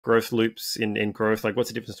growth loops in growth. Like, what's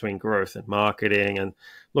the difference between growth and marketing? And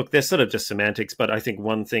look, they're sort of just semantics, but I think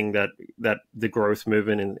one thing that the growth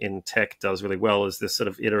movement in tech does really well is this sort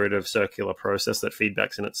of iterative circular process that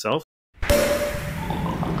feedbacks in itself,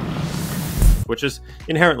 which is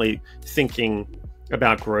inherently thinking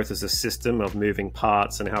about growth as a system of moving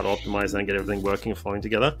parts and how to optimize that and get everything working and flowing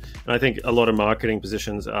together. And I think a lot of marketing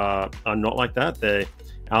positions are not like that. They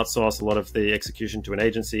outsource a lot of the execution to an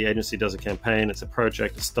agency. Agency does a campaign, it's a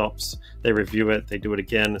project, it stops, they review it, they do it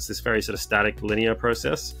again. It's this very sort of static, linear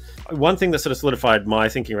process. One thing that sort of solidified my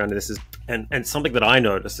thinking around this is, and something that I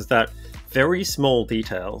noticed, is that very small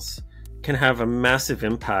details can have a massive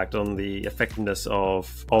impact on the effectiveness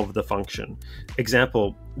of the function.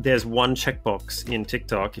 Example, there's one checkbox in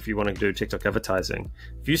TikTok if you want to do TikTok advertising.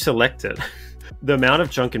 If you select it, the amount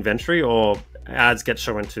of junk inventory or ads get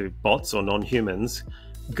shown to bots or non-humans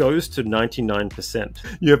goes to 99%.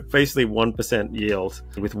 You have basically 1% yield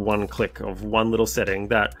with one click of one little setting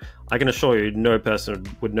that I can assure you no person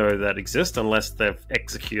would know that exists unless they've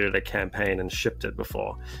executed a campaign and shipped it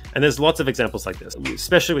before. And there's lots of examples like this,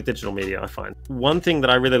 especially with digital media, I find. One thing that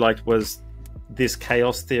I really liked was this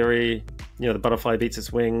chaos theory, the butterfly beats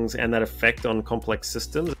its wings, and that effect on complex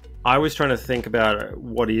systems. I was trying to think about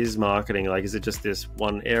what is marketing, like is it just this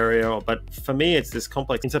one area? But for me, it's this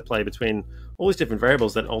complex interplay between all these different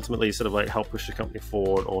variables that ultimately sort of like help push the company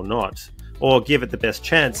forward or not, or give it the best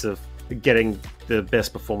chance of getting the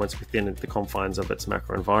best performance within the confines of its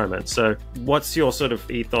macro environment. So what's your sort of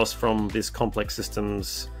ethos from this complex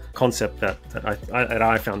systems concept that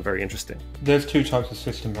I found very interesting? There's two types of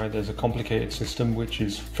system, right? There's a complicated system, which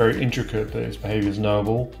is very intricate, but its behavior is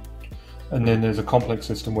knowable. And then there's a complex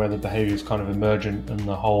system where the behavior is kind of emergent and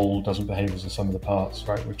the whole doesn't behave as the sum of the parts,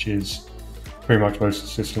 right? Which is pretty much most of the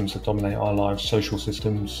systems that dominate our lives: social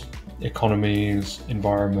systems, economies,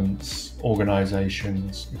 environments,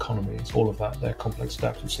 organizations, economies, all of that. They're complex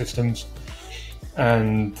adaptive systems.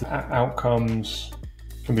 And outcomes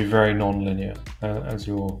can be very non-linear, as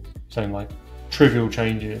you're saying, like trivial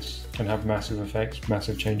changes can have massive effects,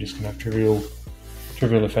 massive changes can have trivial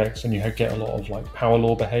effects, and you get a lot of like power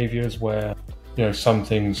law behaviors where some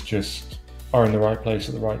things just are in the right place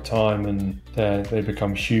at the right time and they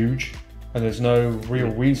become huge, and there's no real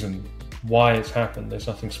reason why it's happened. There's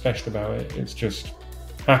nothing special about it, it's just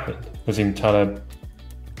happened. Nazim Taleb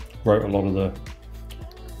wrote a lot of the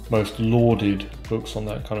most lauded books on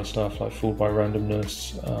that kind of stuff, like Fooled by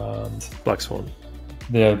Randomness, Black Swan.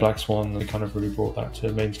 Yeah, Black Swan. They kind of really brought that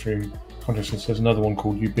to mainstream consciousness. There's another one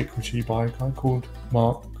called Ubiquity by a guy called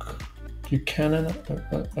Mark Buchanan,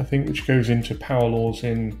 I think, which goes into power laws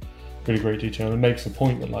in really great detail and makes the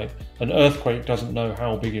point that like an earthquake doesn't know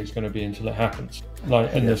how big it's going to be until it happens.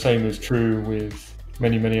 And the same is true with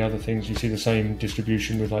many other things. You see the same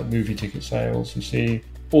distribution with like movie ticket sales. You see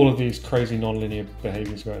all of these crazy non-linear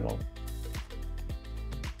behaviors going on.